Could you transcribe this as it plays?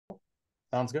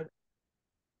Sounds good.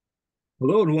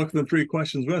 Hello and welcome to Three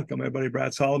Questions with. Got my buddy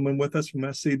Brad Solomon with us from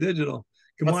SC Digital.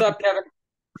 Good What's morning. up,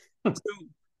 Kevin? So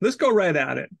let's go right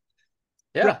at it.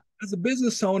 Brad, Yeah. as a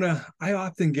business owner, I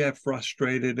often get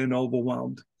frustrated and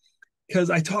overwhelmed because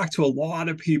I talk to a lot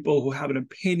of people who have an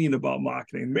opinion about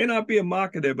marketing. May not be a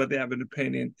marketer, but they have an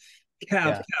opinion.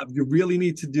 Yeah. Kev, you really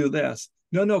need to do this.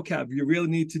 No, Kev, you really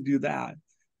need to do that.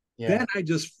 Then Yeah. I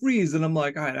just freeze and I'm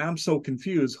like, all right, I'm so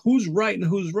confused. Who's right and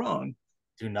who's wrong?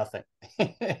 Do nothing.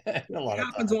 A It lot of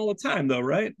happens time. all the time, though,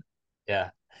 right?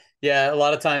 Yeah. Yeah. A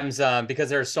lot of times,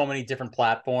 because there are so many different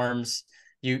platforms,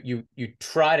 you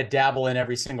try to dabble in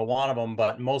every single one of them,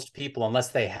 but most people, unless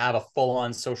they have a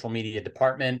full-on social media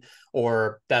department,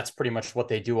 or that's pretty much what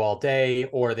they do all day,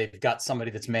 or they've got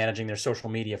somebody that's managing their social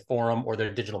media for them or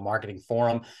their digital marketing for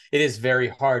them, it is very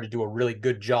hard to do a really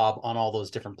good job on all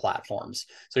those different platforms.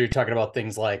 So you're talking about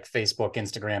things like Facebook,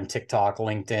 Instagram, TikTok,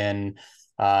 LinkedIn.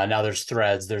 Now there's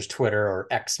Threads, there's Twitter or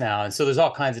X now. And so there's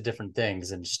all kinds of different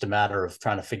things, and just a matter of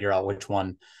trying to figure out which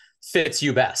one fits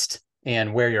you best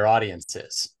and where your audience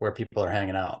is, where people are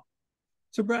hanging out.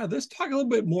 So, Brad, let's talk a little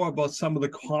bit more about some of the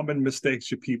common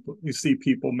mistakes you see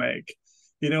people make.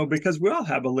 Because we all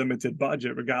have a limited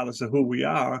budget, regardless of who we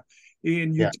are.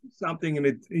 And you Yeah. do something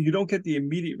and you don't get the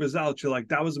immediate results. You're like,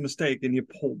 that was a mistake, and you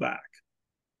pull back.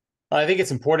 I think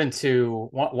it's important to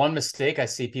one mistake I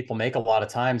see people make a lot of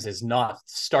times is not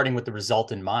starting with the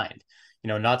result in mind.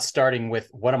 Not starting with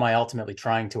what am I ultimately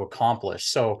trying to accomplish.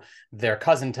 So their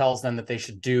cousin tells them that they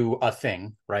should do a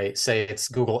thing, right? Say it's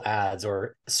Google ads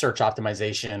or search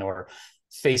optimization or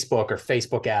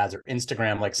Facebook ads or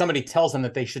Instagram. Like somebody tells them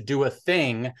that they should do a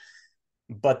thing,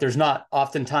 but there's not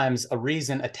oftentimes a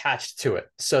reason attached to it.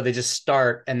 So they just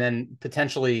start and then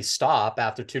potentially stop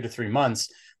after 2 to 3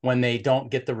 months when they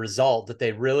don't get the result that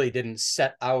they really didn't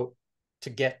set out to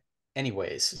get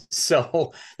anyways.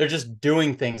 So they're just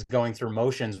doing things, going through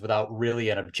motions without really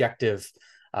an objective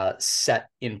set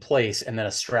in place, and then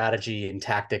a strategy and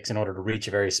tactics in order to reach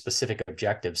a very specific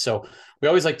objective. So we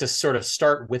always like to sort of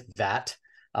start with that,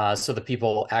 so that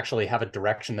people actually have a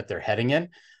direction that they're heading in.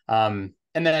 And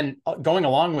then going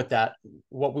along with that,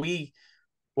 what we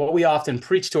often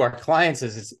preach to our clients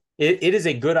is it is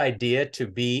a good idea to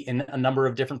be in a number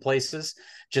of different places,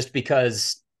 just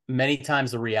because many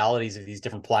times the realities of these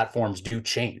different platforms do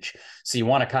change. So you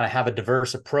want to kind of have a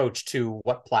diverse approach to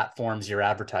what platforms you're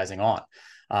advertising on.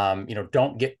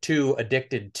 Don't get too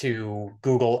addicted to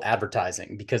Google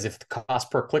advertising, because if the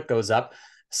cost per click goes up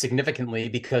significantly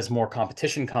because more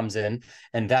competition comes in,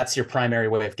 and that's your primary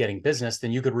way of getting business,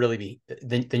 then you could really be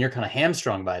then you're kind of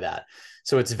hamstrung by that.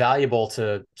 So it's valuable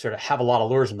to sort of have a lot of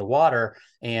lures in the water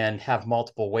and have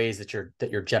multiple ways that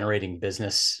you're generating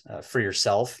business for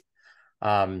yourself.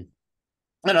 um,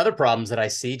 and other problems that I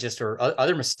see, just or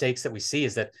other mistakes that we see,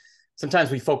 is that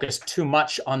sometimes we focus too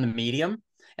much on the medium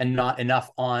and not enough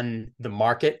on the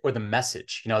market or the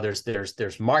message.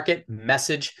 There's market,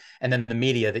 message, and then the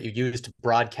media that you use to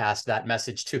broadcast that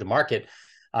message to the market.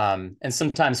 And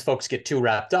sometimes folks get too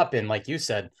wrapped up in, like you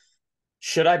said,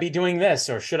 should I be doing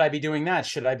this or should I be doing that?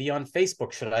 Should I be on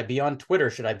Facebook? Should I be on Twitter?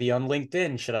 Should I be on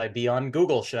LinkedIn? Should I be on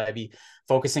Google? Should I be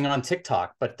focusing on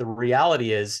TikTok? But the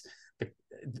reality is,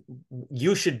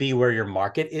 you should be where your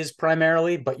market is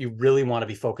primarily, but you really want to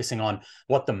be focusing on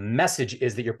what the message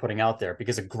is that you're putting out there,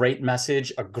 because a great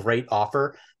message, a great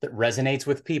offer that resonates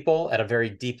with people at a very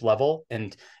deep level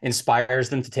and inspires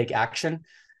them to take action,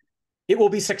 it will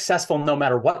be successful no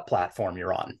matter what platform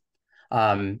you're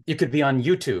on. You could be on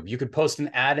YouTube. You could post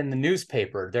an ad in the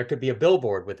newspaper. There could be a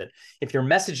billboard with it. If your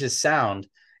message is sound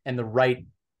and the right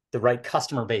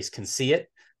customer base can see it,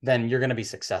 then you're going to be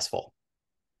successful.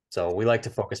 So we like to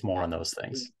focus more on those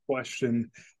things. Question.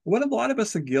 What a lot of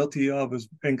us are guilty of is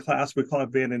in class, we call it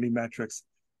vanity metrics.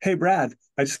 Hey, Brad,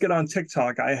 I just get on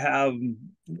TikTok. I have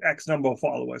X number of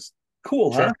followers.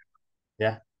 Cool, huh? Sure.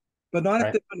 Yeah. But not if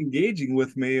Right. they're not engaging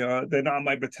with me or they're not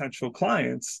my potential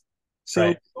clients. So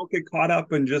Right. don't get caught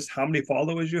up in just how many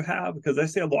followers you have, because I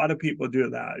see a lot of people do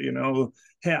that.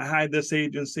 Hey, I hired this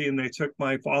agency and they took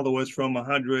my followers from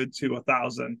 100 to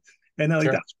 1,000. And they're like,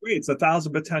 Sure. that's great. It's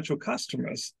 1,000 potential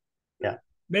customers. Yeah.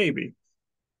 Maybe.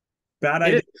 Bad It is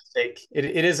idea. a mistake.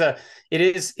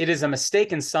 It is a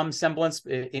mistake in some semblance,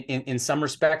 in some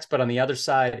respects, but on the other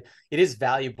side, it is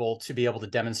valuable to be able to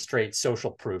demonstrate social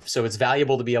proof. So it's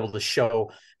valuable to be able to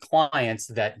show clients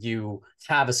that you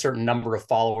have a certain number of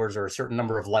followers or a certain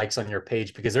number of likes on your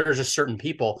page, because there are just certain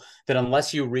people that,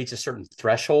 unless you reach a certain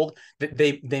threshold, that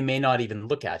they may not even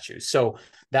look at you. So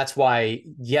that's why,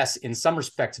 yes, in some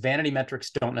respects, vanity metrics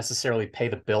don't necessarily pay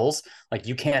the bills. Like,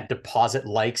 you can't deposit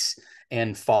likes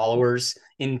and followers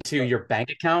into your bank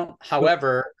account.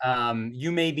 However,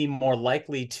 you may be more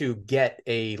likely to get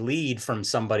a lead from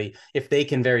somebody if they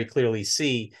can very clearly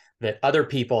see that other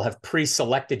people have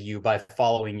pre-selected you by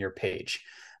following your page.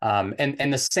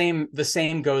 And the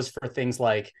same goes for things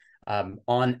like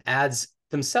on ads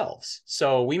themselves.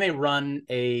 So we may run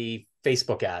a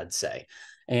Facebook ad, say,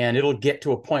 and it'll get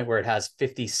to a point where it has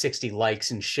 50, 60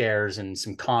 likes and shares and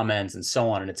some comments and so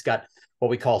on. And it's got what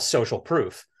we call social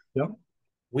proof. Yep.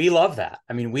 We love that.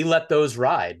 I mean, we let those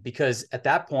ride because at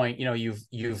that point, you know,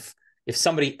 if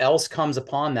somebody else comes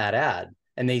upon that ad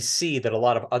and they see that a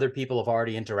lot of other people have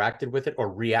already interacted with it or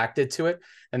reacted to it,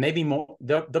 then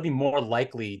they'll be more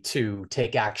likely to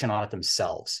take action on it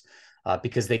themselves.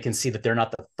 Because they can see that they're not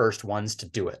the first ones to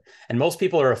do it. And most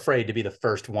people are afraid to be the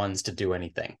first ones to do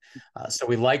anything. So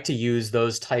we like to use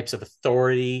those types of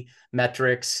authority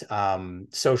metrics,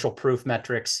 social proof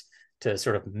metrics to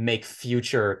sort of make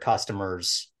future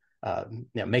customers,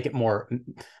 make it more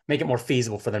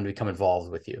feasible for them to become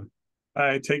involved with you.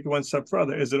 I take it one step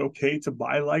further. Is it okay to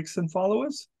buy likes and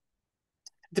followers?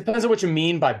 Depends on what you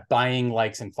mean by buying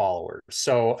likes and followers.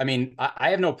 So, I mean,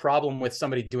 I have no problem with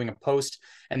somebody doing a post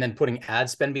and then putting ad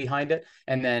spend behind it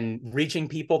and then reaching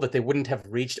people that they wouldn't have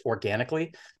reached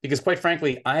organically. Because quite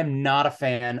frankly, I'm not a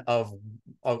fan of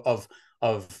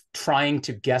trying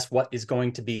to guess what is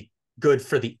going to be good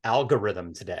for the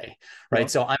algorithm today, right? Yeah.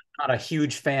 So I'm not a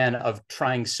huge fan of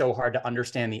trying so hard to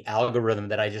understand the algorithm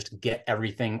that I just get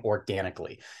everything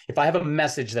organically. If I have a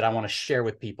message that I want to share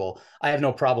with people, I have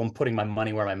no problem putting my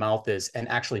money where my mouth is and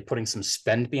actually putting some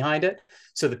spend behind it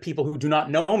so that people who do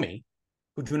not know me,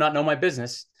 who do not know my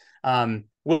business,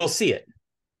 will see it.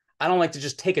 I don't like to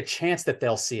just take a chance that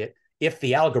they'll see it if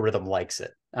the algorithm likes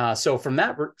it. So from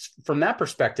that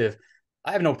perspective,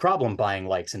 I have no problem buying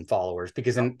likes and followers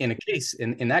because in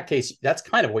that case, that's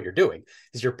kind of what you're doing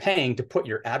is you're paying to put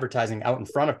your advertising out in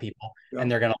front of people and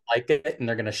they're going to like it and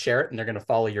they're going to share it and they're going to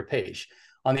follow your page.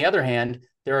 On the other hand,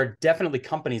 there are definitely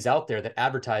companies out there that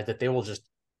advertise that they will just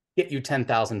get you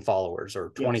 10,000 followers or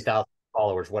 20,000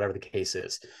 followers, whatever the case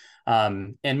is.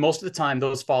 And most of the time,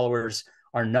 those followers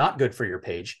are not good for your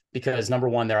page because number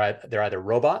one, they're either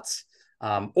robots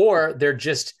or they're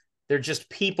just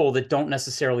people that don't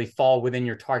necessarily fall within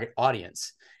your target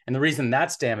audience. And the reason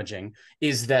that's damaging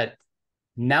is that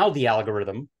now the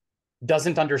algorithm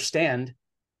doesn't understand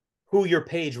who your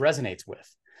page resonates with.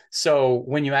 So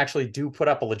when you actually do put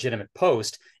up a legitimate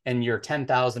post and your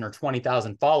 10,000 or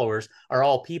 20,000 followers are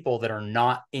all people that are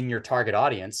not in your target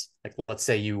audience, like let's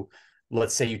say you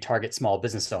target small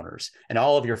business owners and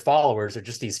all of your followers are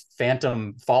just these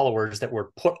phantom followers that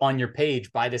were put on your page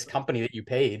by this company that you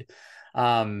paid.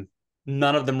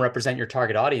 None of them represent your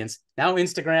target audience. Now,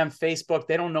 Instagram, Facebook,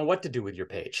 they don't know what to do with your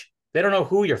page. They don't know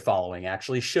who you're following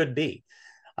actually should be.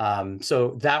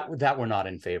 So that we're not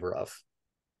in favor of.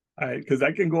 All right, because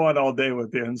I can go on all day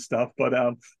with you and stuff, but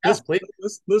let's flip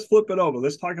it over.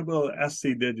 Let's talk about SC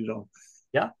Digital.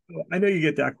 Yeah. I know you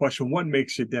get that question. What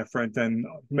makes you different than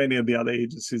many of the other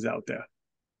agencies out there?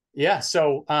 Yeah.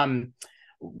 So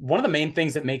one of the main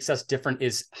things that makes us different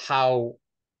is how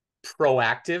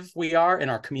proactive we are in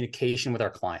our communication with our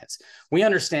clients. We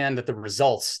understand that the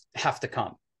results have to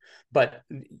come, but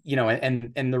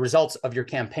and the results of your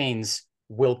campaigns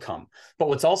will come. But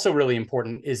what's also really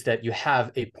important is that you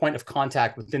have a point of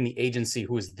contact within the agency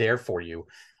who is there for you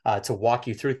to walk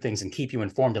you through things and keep you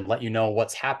informed and let you know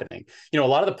what's happening. You know, a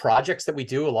lot of the projects that we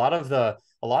do, a lot of the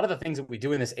things that we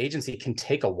do in this agency can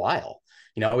take a while.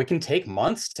 You know, it can take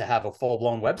months to have a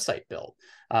full-blown website built,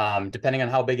 depending on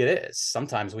how big it is.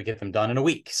 Sometimes we get them done in a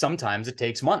week. Sometimes it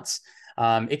takes months.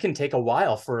 It can take a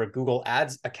while for a Google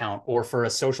Ads account or for a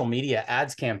social media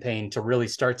ads campaign to really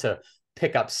start to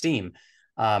pick up steam.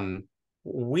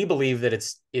 We believe that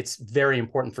it's very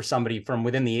important for somebody from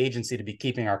within the agency to be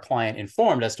keeping our client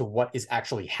informed as to what is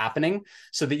actually happening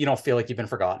so that you don't feel like you've been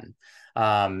forgotten.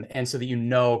 And so that you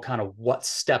know kind of what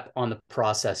step on the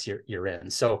process you're in.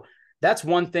 So that's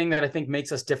one thing that I think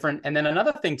makes us different. And then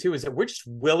another thing too is that we're just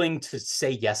willing to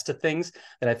say yes to things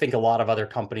that I think a lot of other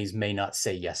companies may not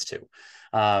say yes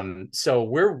to. So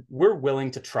we're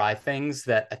willing to try things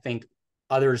that I think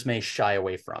others may shy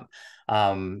away from.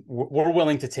 We're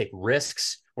willing to take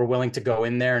risks. We're willing to go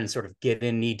in there and sort of get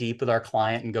in knee deep with our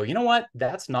client and go, you know what,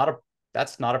 that's not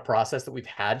a process that we've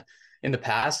had in the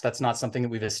past. That's not something that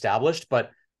we've established, but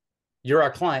you're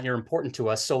our client, you're important to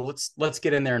us. So let's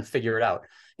get in there and figure it out.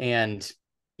 And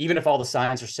even if all the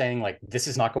signs are saying like, this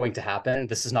is not going to happen,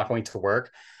 this is not going to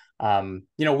work.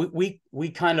 We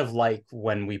kind of like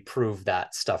when we prove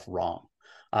that stuff wrong.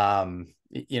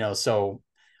 So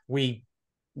we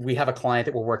have a client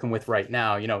that we're working with right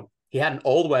now. You know, he had an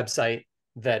old website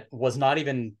that was not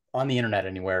even on the internet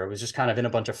anywhere. It was just kind of in a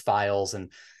bunch of files.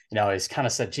 And, he's kind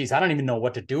of said, geez, I don't even know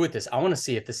what to do with this. I want to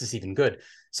see if this is even good.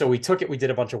 So we took it, we did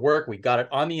a bunch of work. We got it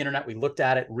on the internet. We looked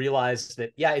at it, realized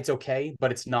that, yeah, it's okay,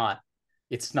 but it's not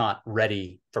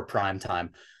ready for prime time.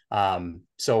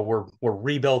 So we're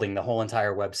rebuilding the whole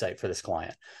entire website for this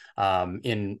client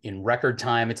in record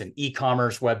time. It's an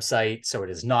e-commerce website, so it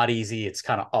is not easy. It's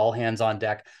kind of all hands on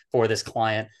deck for this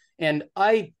client. And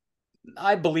I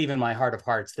believe in my heart of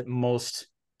hearts that most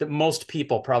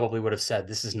people probably would have said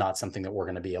this is not something that we're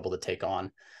going to be able to take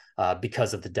on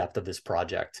because of the depth of this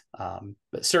project.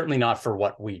 But certainly not for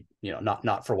what we,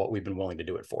 not for what we've been willing to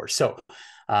do it for. So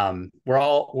we're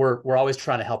always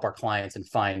trying to help our clients and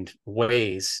find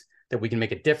ways that we can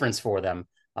make a difference for them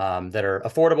that are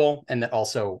affordable and that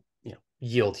also,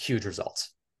 yield huge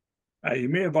results. You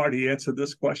may have already answered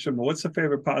this question, but what's the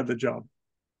favorite part of the job?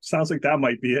 Sounds like that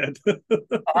might be it.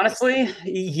 Honestly,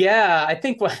 yeah, I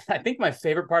think my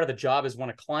favorite part of the job is when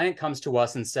a client comes to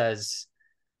us and says,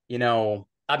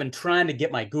 I've been trying to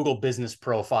get my Google business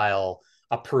profile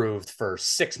approved for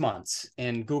 6 months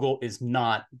and Google is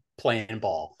not playing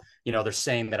ball. They're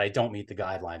saying that I don't meet the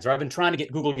guidelines, or I've been trying to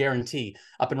get Google Guarantee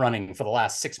up and running for the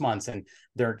last 6 months and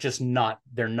they're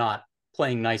not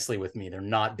playing nicely with me. They're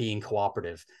not being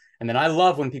cooperative. And then I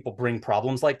love when people bring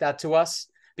problems like that to us,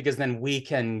 because then we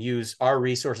can use our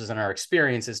resources and our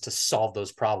experiences to solve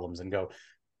those problems and go,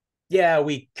 yeah,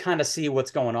 we kind of see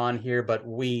what's going on here, but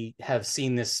we have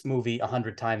seen this movie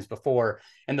 100 times before.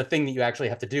 And the thing that you actually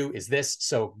have to do is this.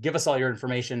 So give us all your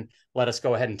information. Let us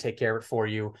go ahead and take care of it for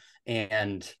you.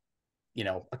 And,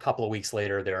 a couple of weeks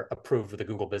later, they're approved with a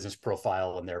Google business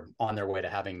profile and they're on their way to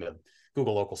having the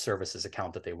Google local services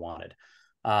account that they wanted.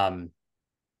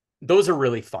 Those are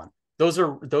really fun. Those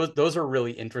are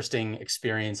really interesting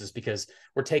experiences because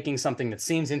we're taking something that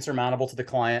seems insurmountable to the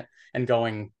client and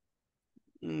going,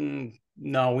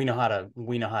 no, we know how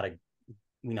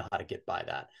to get by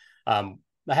that. I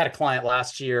had a client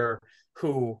last year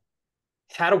who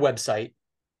had a website,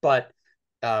 but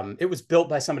it was built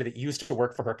by somebody that used to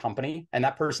work for her company, and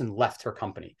that person left her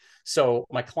company. So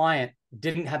my client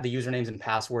didn't have the usernames and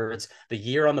passwords. The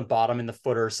year on the bottom in the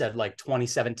footer said like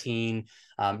 2017.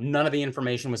 None of the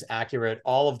information was accurate.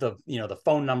 All of the, the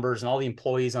phone numbers and all the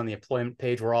employees on the employment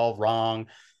page were all wrong.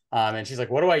 And she's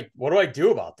like, what do I do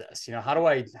about this? How do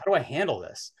I handle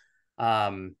this?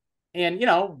 And,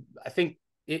 I think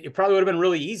it probably would have been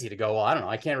really easy to go, well, I don't know,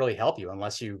 I can't really help you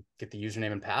unless you get the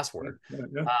username and password.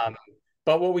 Yeah.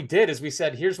 But what we did is we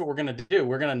said, here's what we're going to do.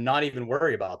 We're going to not even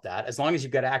worry about that. As long as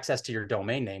you've got access to your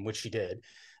domain name, which she did.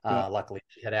 Luckily,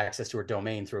 she had access to her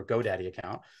domain through a GoDaddy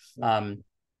account.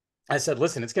 I said,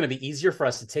 listen, it's going to be easier for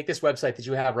us to take this website that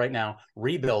you have right now,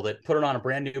 rebuild it, put it on a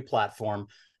brand new platform,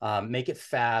 make it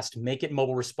fast, make it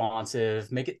mobile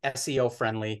responsive, make it SEO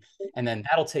friendly. And then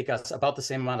that'll take us about the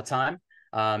same amount of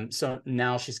time. So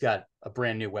now she's got a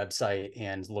brand new website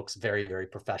and looks very, very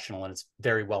professional, and it's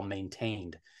very well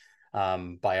maintained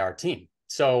by our team.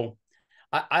 So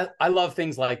I love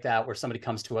things like that, where somebody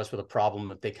comes to us with a problem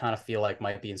that they kind of feel like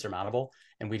might be insurmountable,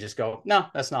 and we just go, no,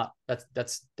 that's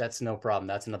no problem.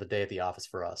 That's another day at the office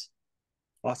for us.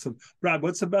 Awesome. Brad,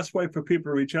 what's the best way for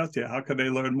people to reach out to you? How can they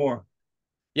learn more?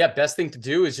 Yeah, best thing to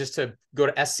do is just to go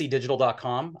to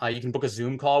scdigital.com. You can book a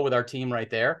Zoom call with our team right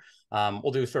there.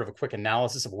 We'll do sort of a quick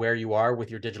analysis of where you are with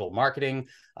your digital marketing,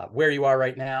 where you are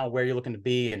right now, where you're looking to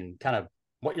be, and kind of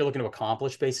what you're looking to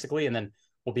accomplish, basically. And then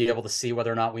we'll be able to see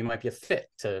whether or not we might be a fit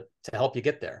to help you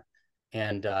get there.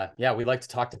 And yeah, we like to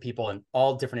talk to people in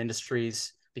all different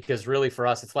industries, because really for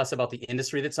us, it's less about the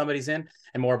industry that somebody's in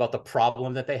and more about the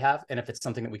problem that they have, and if it's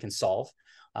something that we can solve,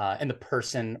 and the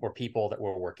person or people that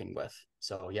we're working with.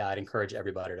 So yeah, I'd encourage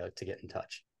everybody to get in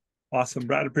touch. Awesome,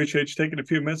 Brad. Appreciate you taking a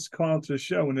few minutes to call into the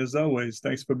show. And as always,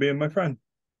 thanks for being my friend.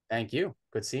 Thank you.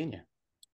 Good seeing you.